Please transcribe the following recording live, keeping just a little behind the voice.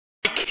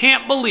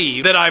can't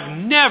believe that I've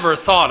never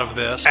thought of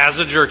this as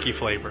a jerky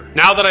flavor.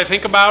 Now that I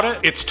think about it,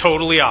 it's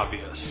totally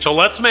obvious. So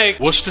let's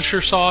make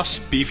Worcestershire sauce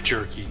beef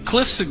jerky.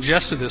 Cliff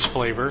suggested this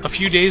flavor a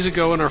few days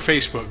ago in our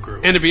Facebook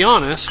group. And to be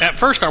honest, at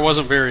first I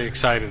wasn't very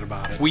excited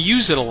about it. We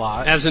use it a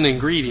lot as an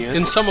ingredient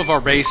in some of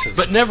our bases,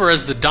 but never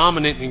as the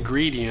dominant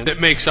ingredient that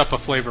makes up a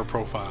flavor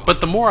profile.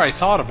 But the more I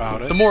thought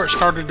about it, the more it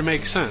started to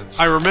make sense.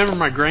 I remember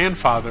my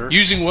grandfather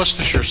using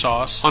Worcestershire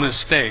sauce on his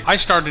steak. I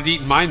started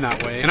eating mine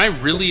that way, and I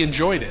really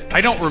enjoyed it.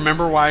 I don't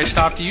remember why I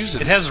stopped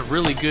using it. It has a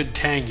really good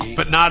tangy,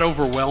 but not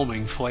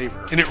overwhelming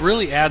flavor, and it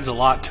really adds a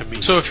lot to me.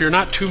 So if you're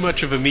not too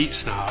much of a meat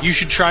snob, you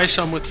should try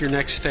some with your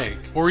next steak,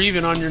 or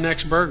even on your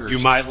next burger. You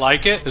might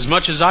like it as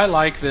much as I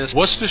like this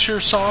Worcestershire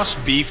sauce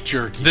beef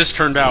jerky. This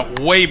turned out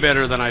way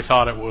better than I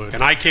thought it would,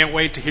 and I can't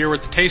wait to hear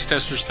what the taste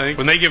testers think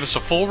when they give us a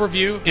full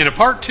review in a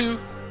part 2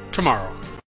 tomorrow.